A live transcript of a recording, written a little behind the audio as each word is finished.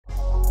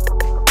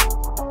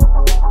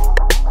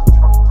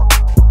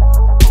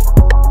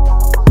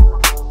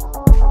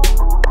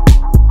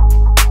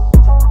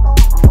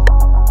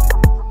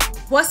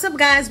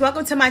guys,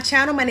 welcome to my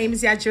channel. My name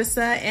is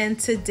Yadrissa, and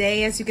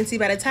today, as you can see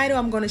by the title,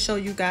 I'm going to show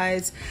you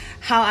guys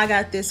how I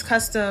got this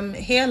custom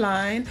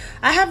hairline.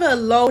 I have a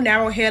low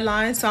narrow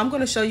hairline, so I'm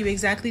going to show you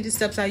exactly the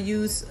steps I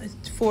use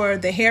for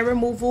the hair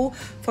removal,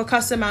 for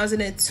customizing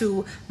it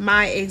to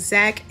my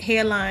exact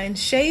hairline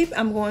shape.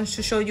 I'm going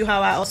to show you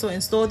how I also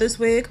install this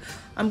wig.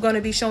 I'm going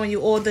to be showing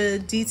you all the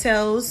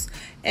details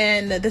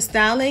and the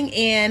styling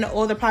and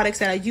all the products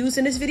that I use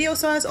in this video.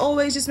 So as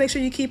always, just make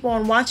sure you keep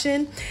on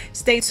watching.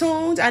 Stay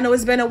tuned. I know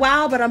it's been a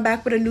while, but I'm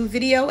back with a new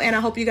video, and I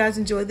hope you guys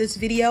enjoyed this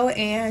video.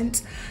 And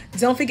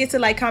don't forget to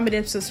like, comment,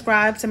 and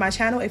subscribe to my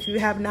channel if you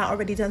have not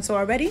already done so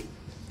already.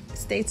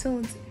 Stay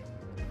tuned.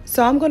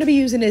 So I'm going to be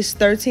using this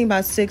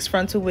 13x6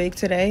 frontal wig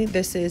today.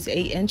 This is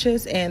 8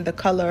 inches and the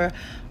color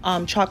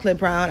chocolate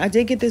brown. I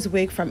did get this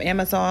wig from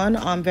Amazon.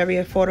 Very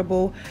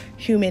affordable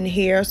human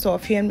hair. So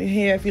if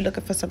you're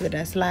looking for something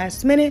that's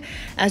last minute,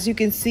 as you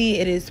can see,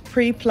 it is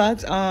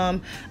pre-plucked.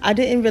 I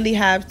didn't really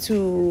have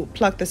to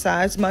pluck the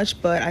sides much,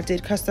 but I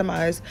did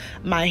customize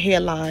my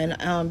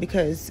hairline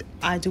because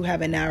I do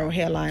have a narrow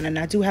hairline, and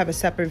I do have a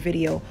separate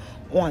video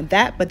on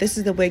that. But this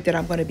is the wig that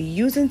I'm going to be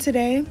using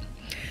today.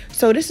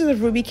 So this is a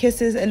Ruby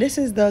Kisses, and this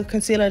is the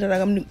concealer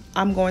that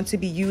I'm going to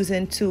be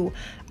using to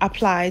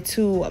apply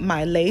to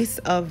my lace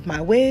of my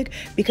wig,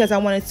 because I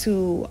wanted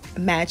to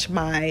match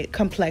my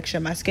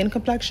complexion, my skin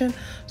complexion.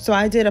 So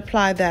I did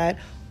apply that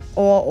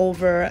all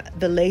over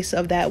the lace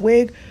of that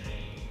wig,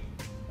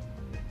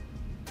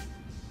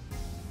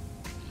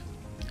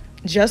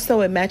 just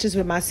so it matches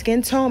with my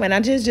skin tone. And I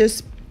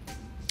just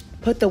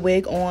put the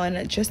wig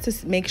on just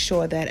to make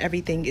sure that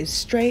everything is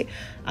straight.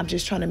 I'm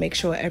just trying to make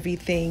sure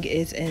everything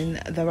is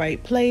in the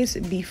right place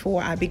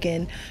before I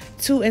begin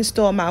to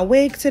install my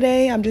wig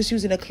today. I'm just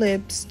using the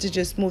clips to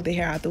just move the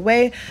hair out the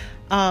way.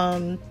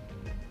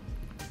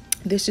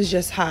 This is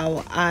just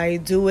how I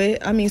do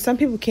it. I mean, some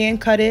people can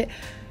cut it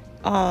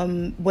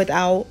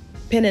without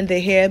pinning the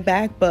hair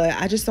back, but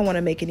I just don't want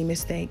to make any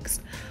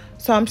mistakes.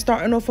 So I'm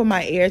starting off with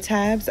my ear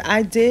tabs.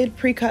 I did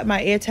pre-cut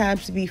my ear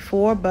tabs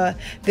before, but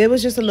there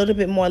was just a little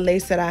bit more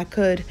lace that I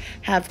could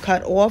have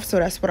cut off. So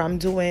that's what I'm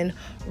doing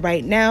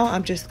right now.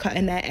 I'm just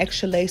cutting that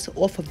extra lace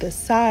off of the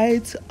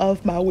sides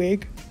of my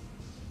wig.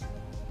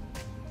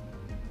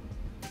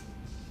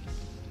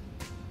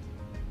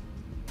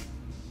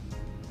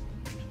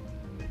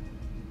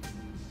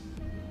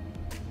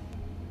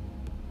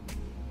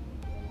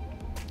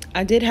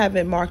 I did have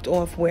it marked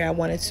off where I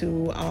wanted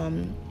to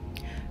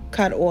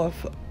cut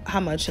off how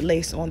much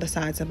lace on the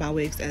sides of my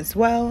wigs as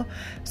well.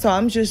 So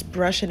I'm just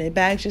brushing it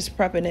back, just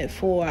prepping it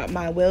for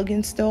my wig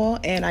install.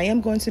 And I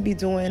am going to be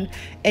doing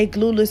a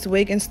glueless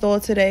wig install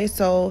today.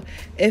 So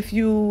if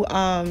you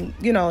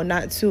you know,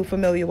 not too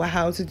familiar with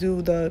how to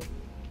do the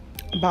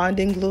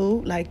bonding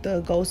glue, like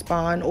the Ghost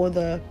Bond or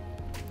the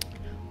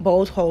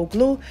bold hole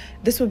glue,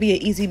 this would be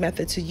an easy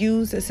method to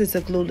use. This is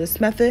a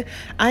glueless method.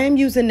 I am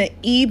using the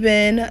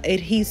Ebin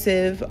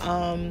Adhesive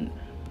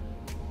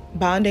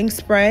bonding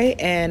spray,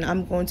 and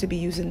I'm going to be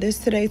using this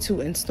today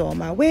to install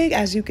my wig.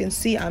 As you can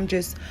see, I'm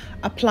just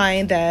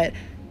applying that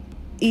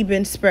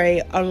Ebin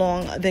spray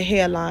along the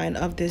hairline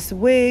of this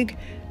wig,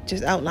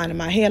 just outlining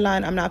my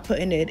hairline. I'm not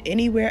putting it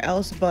anywhere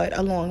else but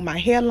along my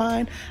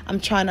hairline. I'm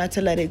trying not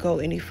to let it go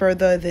any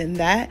further than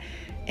that,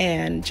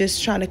 and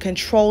just trying to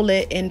control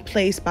it in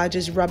place by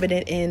just rubbing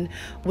it in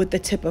with the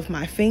tip of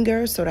my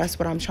finger. So that's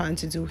what I'm trying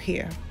to do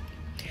here.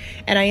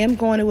 And I am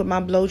going in with my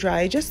blow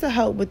dryer just to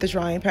help with the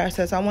drying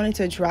process. I wanted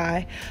to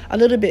dry a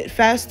little bit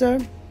faster,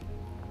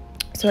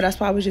 so that's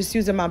why I was just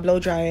using my blow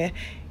dryer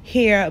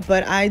here.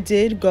 But I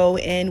did go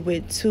in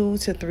with 2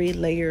 to 3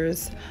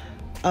 layers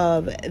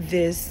of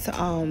this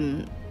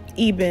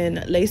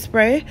Ebin lace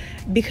spray,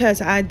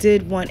 because I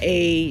did want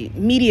a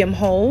medium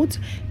hold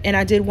and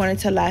I did want it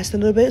to last a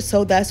little bit.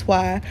 So that's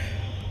why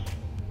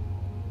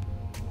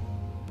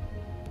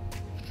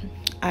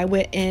I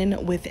went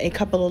in with a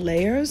couple of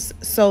layers.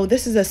 So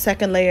this is a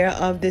second layer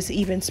of this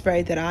Ebin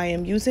spray that I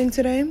am using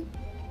today.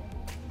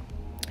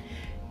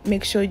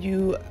 Make sure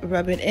you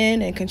rub it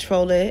in and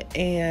control it,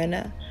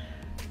 and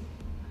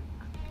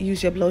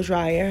use your blow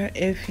dryer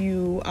if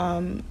you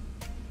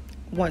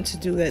want to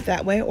do it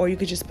that way, or you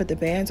could just put the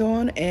bands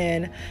on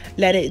and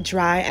let it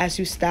dry as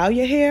you style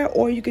your hair,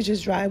 or you could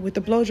just dry with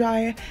the blow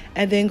dryer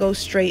and then go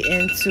straight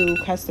into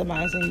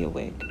customizing your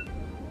wig.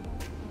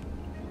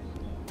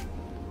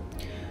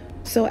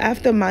 So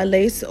after my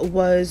lace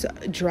was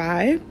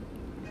dry,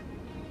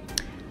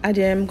 I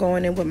am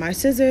going in with my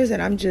scissors,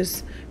 and I'm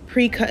just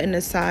pre-cutting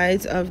the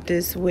sides of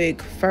this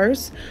wig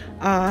first.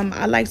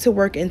 I like to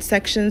work in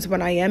sections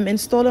when I am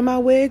installing my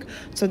wig,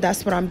 so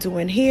that's what I'm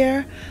doing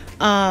here.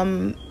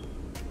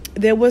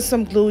 There was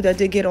some glue that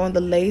did get on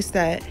the lace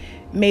that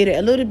made it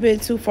a little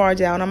bit too far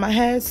down on my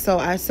head, so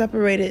I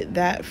separated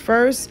that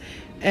first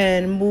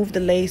and move the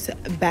lace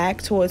back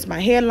towards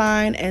my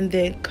hairline, and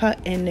then cut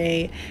in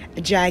a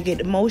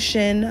jagged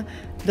motion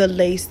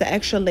the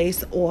extra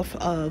lace off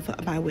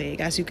of my wig,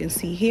 as you can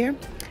see here.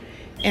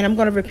 And I'm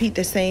going to repeat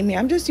the same here.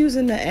 I'm just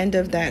using the end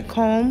of that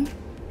comb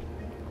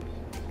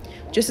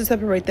just to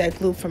separate that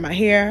glue from my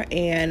hair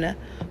and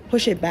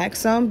push it back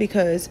some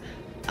because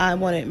I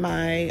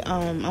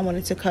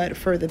wanted to cut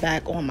further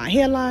back on my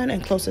hairline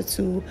and closer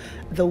to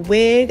the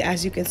wig.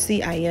 As you can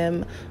see, I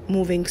am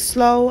moving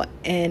slow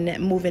and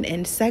moving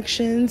in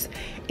sections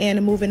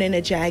and moving in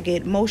a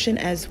jagged motion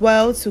as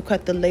well to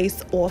cut the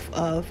lace off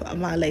of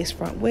my lace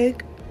front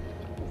wig.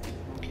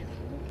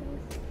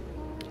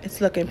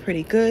 It's looking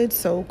pretty good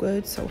so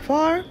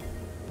far.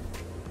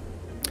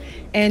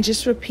 And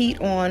just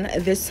repeat on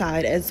this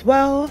side as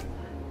well.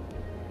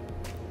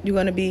 You're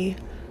going to be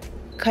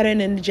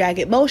cutting in the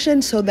jagged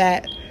motion so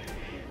that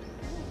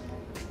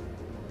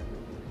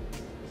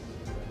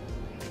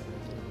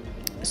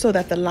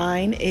the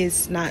line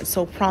is not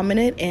so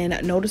prominent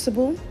and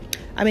noticeable.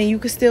 I mean, you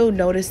can still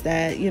notice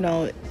that, you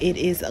know, it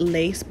is a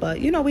lace,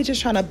 but, you know, we're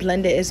just trying to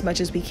blend it as much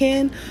as we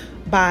can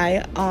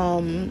by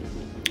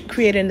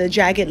creating the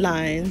jagged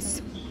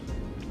lines.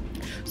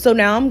 So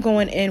now I'm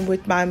going in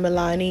with my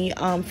Milani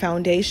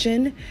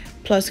foundation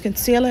plus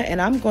concealer,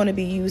 and I'm going to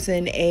be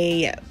using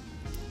a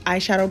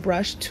eyeshadow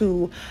brush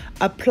to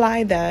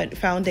apply that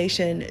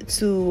foundation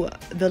to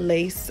the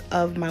lace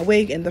of my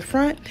wig in the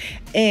front.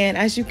 And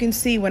as you can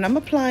see, when I'm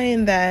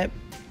applying that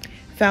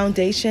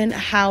foundation,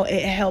 how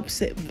it helps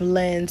it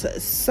blend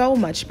so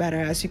much better.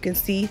 As you can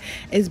see,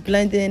 it's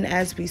blending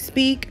as we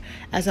speak,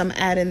 as I'm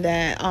adding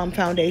that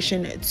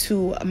foundation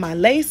to my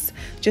lace,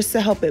 just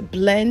to help it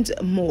blend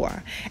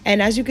more.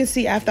 And as you can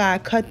see, after I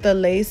cut the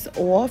lace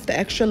off, the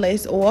extra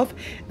lace off,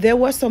 there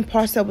were some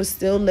parts that was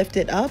still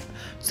lifted up.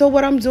 So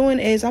what I'm doing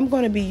is I'm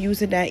going to be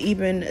using that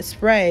Ebin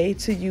spray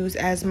to use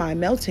as my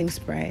melting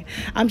spray.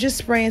 I'm just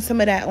spraying some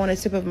of that on the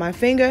tip of my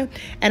finger,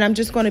 and I'm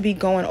just going to be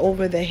going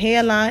over the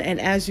hairline. And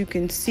as you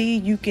can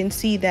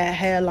see that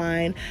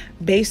hairline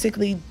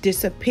basically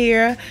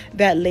disappear.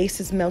 That lace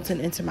is melting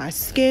into my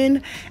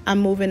skin. I'm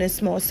moving in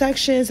small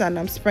sections, and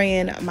I'm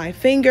spraying my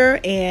finger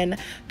and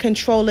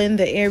controlling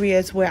the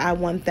areas where I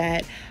want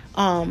that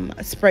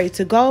spray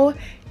to go.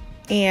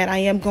 And I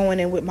am going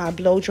in with my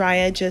blow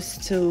dryer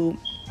just to,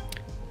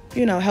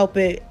 you know, help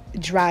it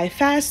dry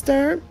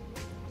faster,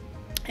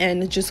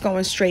 and just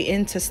going straight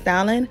into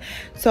styling.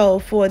 So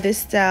for this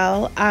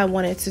style, I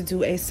wanted to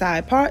do a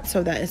side part,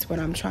 so that is what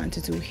I'm trying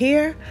to do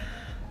here.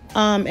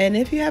 And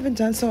if you haven't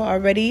done so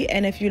already,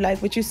 and if you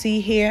like what you see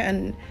here,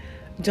 and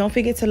don't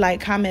forget to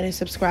like, comment, and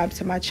subscribe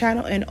to my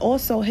channel, and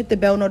also hit the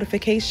bell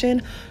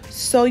notification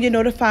so you're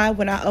notified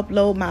when I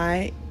upload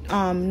my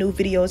new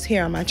videos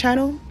here on my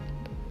channel.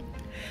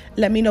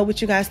 Let me know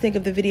what you guys think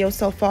of the video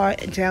so far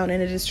down in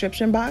the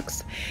description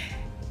box,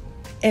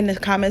 in the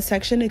comment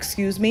section,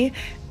 excuse me.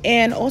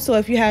 And also,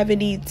 if you have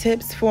any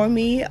tips for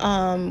me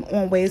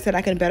on ways that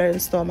I can better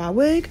install my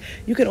wig,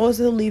 you can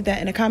also leave that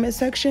in the comment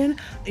section.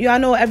 Y'all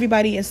know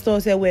everybody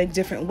installs their wig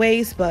different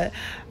ways, but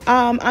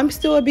I'm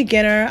still a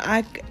beginner.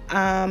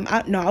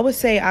 I would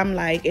say I'm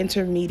like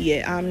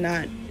intermediate. I'm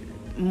not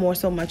more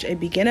so much a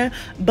beginner,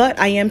 but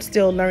I am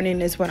still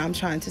learning is what I'm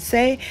trying to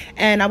say.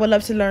 And I would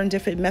love to learn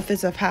different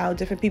methods of how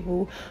different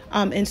people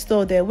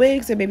install their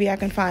wigs, and maybe I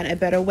can find a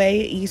better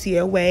way,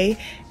 easier way,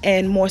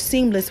 and more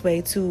seamless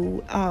way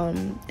to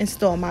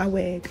install my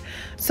wig.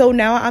 So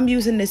now I'm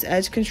using this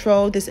edge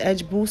control, this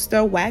edge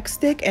booster wax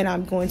stick, and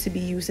I'm going to be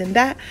using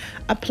that,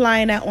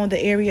 applying that on the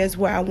areas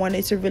where I want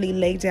it to really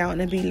lay down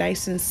and be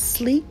nice and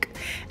sleek.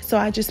 So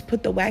I just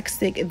put the wax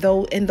stick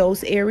in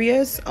those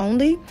areas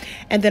only,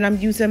 and then I'm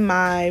using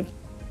my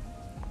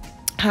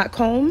hot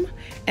comb,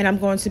 and I'm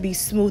going to be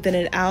smoothing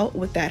it out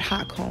with that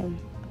hot comb.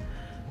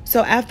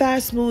 So after I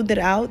smoothed it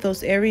out,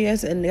 those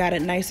areas, and got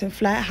it nice and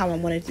flat how I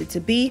wanted it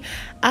to be,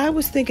 I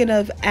was thinking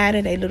of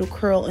adding a little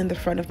curl in the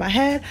front of my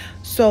head.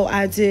 So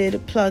I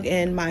did plug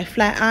in my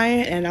flat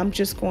iron, and I'm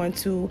just going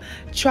to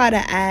try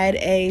to add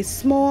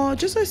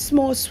just a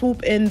small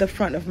swoop in the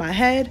front of my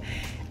head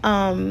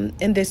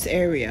in this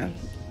area.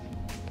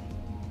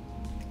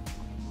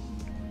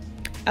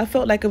 I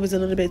felt like it was a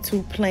little bit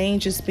too plain,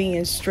 just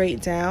being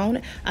straight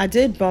down. I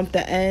did bump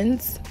the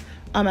ends.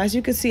 As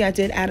you can see, I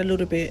did add a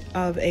little bit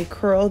of a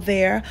curl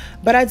there,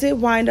 but I did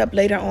wind up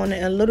later on,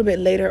 a little bit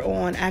later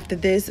on after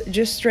this,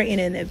 just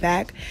straightening it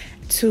back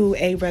to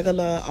a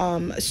regular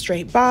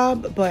straight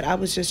bob. But I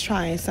was just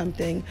trying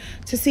something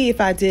to see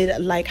if I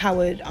did like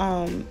how it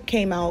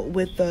came out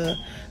with the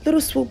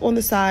little swoop on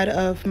the side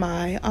of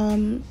my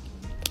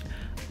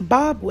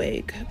bob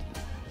wig.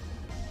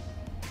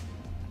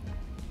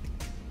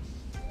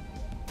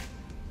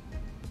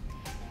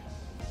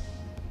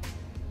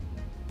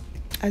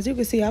 As you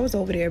can see, I was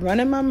over there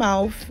running my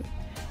mouth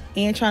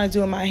and trying to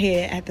do my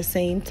hair at the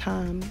same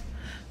time.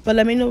 But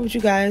let me know what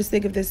you guys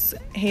think of this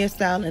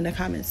hairstyle in the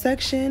comment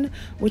section,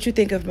 what you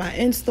think of my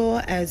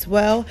install as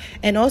well.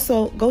 And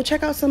also, go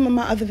check out some of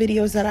my other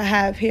videos that I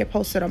have here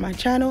posted on my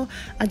channel.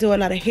 I do a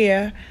lot of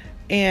hair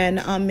and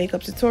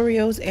makeup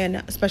tutorials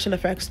and special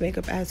effects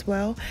makeup as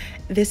well.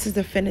 This is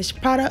the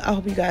finished product. I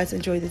hope you guys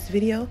enjoyed this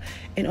video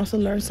and also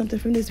learned something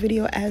from this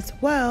video as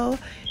well.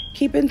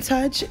 Keep in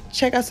touch,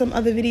 check out some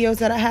other videos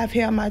that I have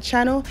here on my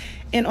channel,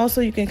 and also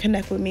you can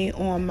connect with me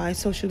on my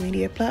social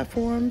media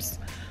platforms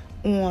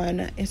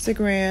on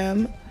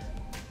Instagram,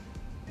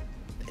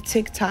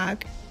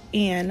 TikTok,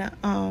 and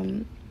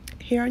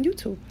here on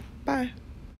YouTube. Bye.